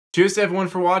Cheers to everyone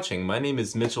for watching. My name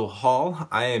is Mitchell Hall.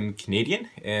 I am Canadian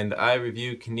and I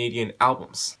review Canadian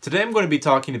albums. Today I'm going to be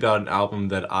talking about an album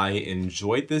that I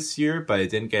enjoyed this year but I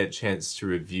didn't get a chance to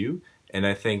review and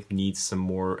I think needs some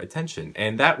more attention.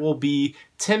 And that will be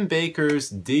Tim Baker's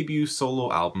debut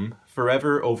solo album,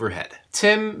 Forever Overhead.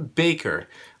 Tim Baker,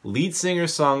 lead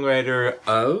singer-songwriter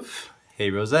of Hey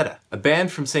Rosetta, a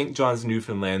band from St. John's,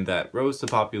 Newfoundland that rose to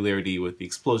popularity with the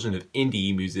explosion of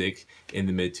indie music in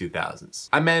the mid-2000s.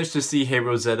 I managed to see Hey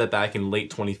Rosetta back in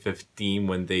late 2015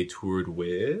 when they toured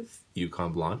with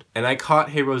Yukon Blonde, and I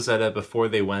caught Hey Rosetta before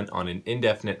they went on an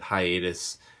indefinite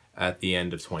hiatus at the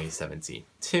end of 2017.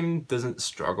 Tim doesn't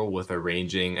struggle with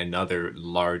arranging another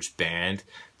large band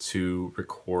to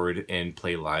record and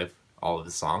play live all of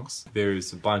the songs.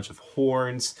 There's a bunch of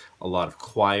horns, a lot of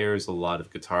choirs, a lot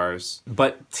of guitars.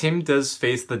 But Tim does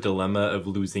face the dilemma of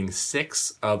losing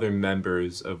 6 other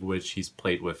members of which he's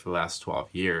played with for the last 12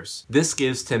 years. This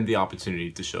gives Tim the opportunity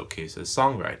to showcase his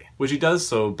songwriting, which he does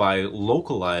so by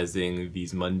localizing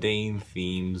these mundane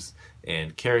themes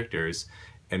and characters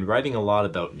and writing a lot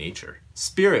about nature.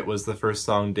 Spirit was the first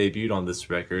song debuted on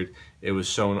this record. It was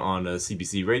shown on a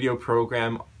CBC radio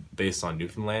program based on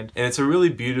Newfoundland, and it's a really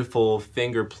beautiful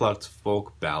finger-plucked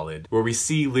folk ballad where we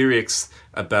see lyrics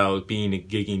about being a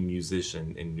gigging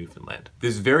musician in Newfoundland.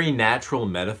 There's very natural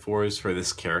metaphors for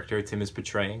this character Tim is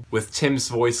portraying, with Tim's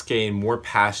voice getting more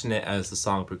passionate as the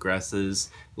song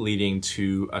progresses, leading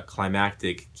to a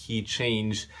climactic key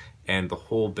change and the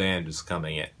whole band is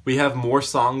coming in. We have more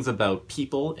songs about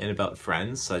people and about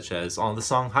friends, such as on the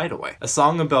song Hideaway, a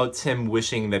song about Tim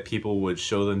wishing that people would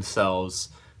show themselves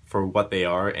for what they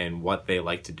are and what they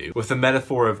like to do, with a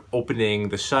metaphor of opening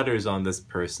the shutters on this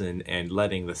person and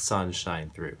letting the sun shine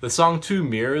through. The song Two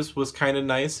Mirrors was kind of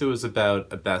nice. It was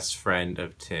about a best friend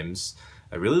of Tim's.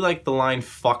 I really like the line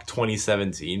 "fuck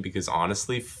 2017" because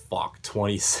honestly, fuck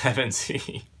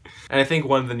 2017. And I think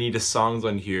one of the neatest songs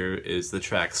on here is the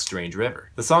track Strange River.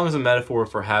 The song is a metaphor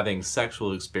for having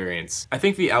sexual experience. I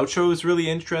think the outro is really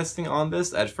interesting on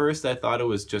this. At first I thought it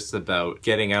was just about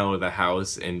getting out of the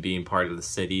house and being part of the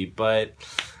city, but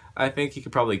I think you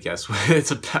could probably guess what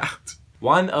it's about.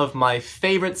 One of my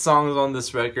favorite songs on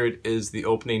this record is the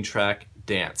opening track,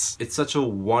 Dance. It's such a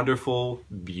wonderful,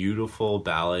 beautiful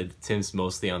ballad. Tim's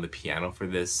mostly on the piano for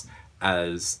this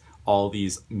as all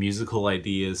these musical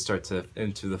ideas start to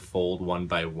enter the fold one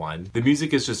by one. The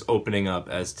music is just opening up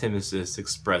as Tim is just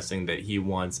expressing that he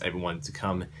wants everyone to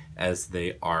come as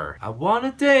they are. I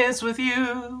wanna dance with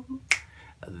you,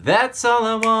 that's all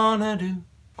I wanna do.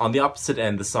 On the opposite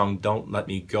end, the song Don't Let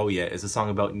Me Go Yet is a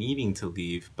song about needing to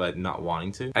leave but not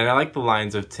wanting to. And I like the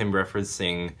lines of Tim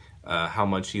referencing how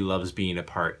much he loves being a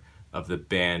part of the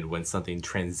band when something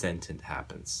transcendent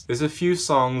happens. There's a few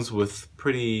songs with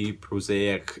pretty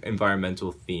prosaic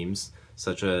environmental themes,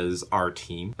 such as Our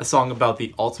Team, a song about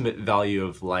the ultimate value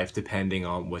of life depending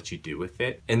on what you do with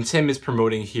it. And Tim is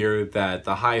promoting here that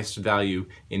the highest value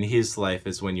in his life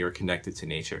is when you're connected to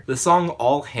nature. The song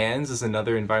All Hands is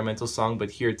another environmental song,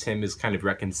 but here Tim is kind of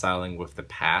reconciling with the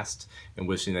past and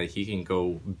wishing that he can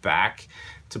go back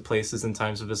to places and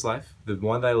times of his life. The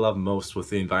one that I love most with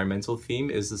the environmental theme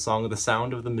is the song The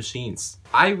Sound of the Machines.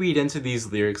 I read into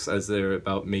these lyrics as they're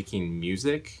about making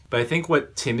music, but I think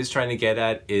what Tim is trying to get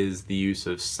at is the use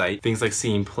of sight. Things like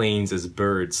seeing planes as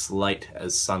birds, light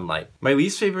as sunlight. My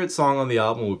least favorite song on the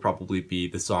album would probably be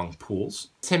the song Pools.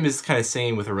 Tim is kind of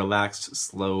singing with a relaxed,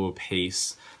 slow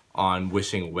pace on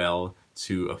wishing well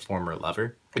to a former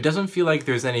lover. It doesn't feel like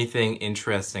there's anything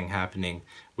interesting happening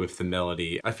with the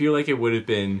melody. I feel like it would have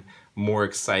been more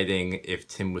exciting if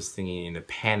Tim was singing in a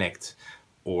panicked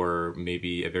or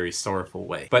maybe a very sorrowful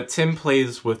way. But Tim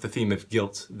plays with the theme of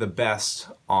guilt the best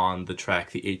on the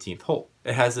track The 18th Hole.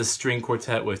 It has a string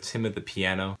quartet with Tim at the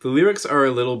piano. The lyrics are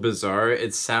a little bizarre.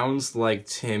 It sounds like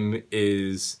Tim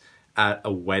is at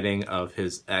a wedding of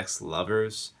his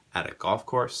ex-lovers at a golf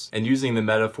course, and using the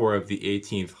metaphor of the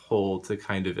 18th hole to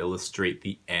kind of illustrate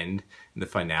the end and the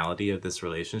finality of this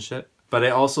relationship. But I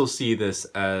also see this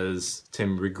as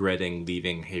Tim regretting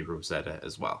leaving Hey Rosetta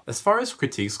as well. As far as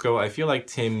critiques go, I feel like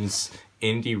Tim's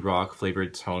indie rock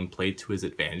flavored tone played to his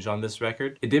advantage on this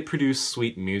record. It did produce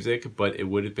sweet music, but it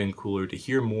would have been cooler to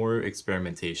hear more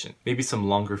experimentation. Maybe some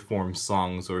longer form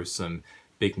songs or some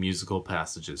big musical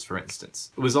passages, for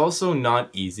instance. It was also not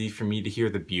easy for me to hear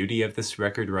the beauty of this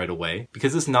record right away,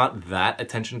 because it's not that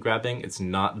attention-grabbing, it's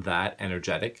not that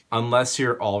energetic, unless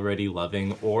you're already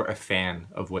loving or a fan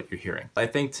of what you're hearing. I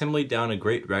think Tim laid down a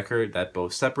great record that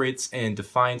both separates and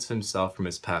defines himself from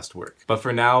his past work. But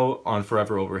for now, on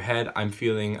Forever Overhead, I'm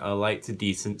feeling a light to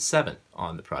decent 7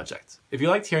 on the project. If you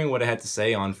liked hearing what I had to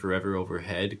say on Forever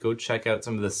Overhead, go check out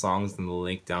some of the songs in the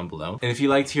link down below. And if you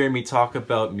liked hearing me talk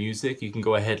about music, you can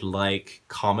go ahead, like,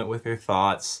 comment with your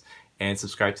thoughts, and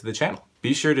subscribe to the channel.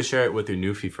 Be sure to share it with your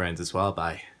Newfie friends as well.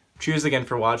 Bye. Cheers again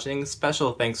for watching.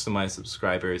 Special thanks to my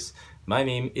subscribers. My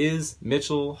name is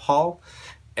Mitchell Hall,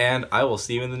 and I will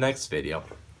see you in the next video.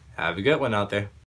 Have a good one out there.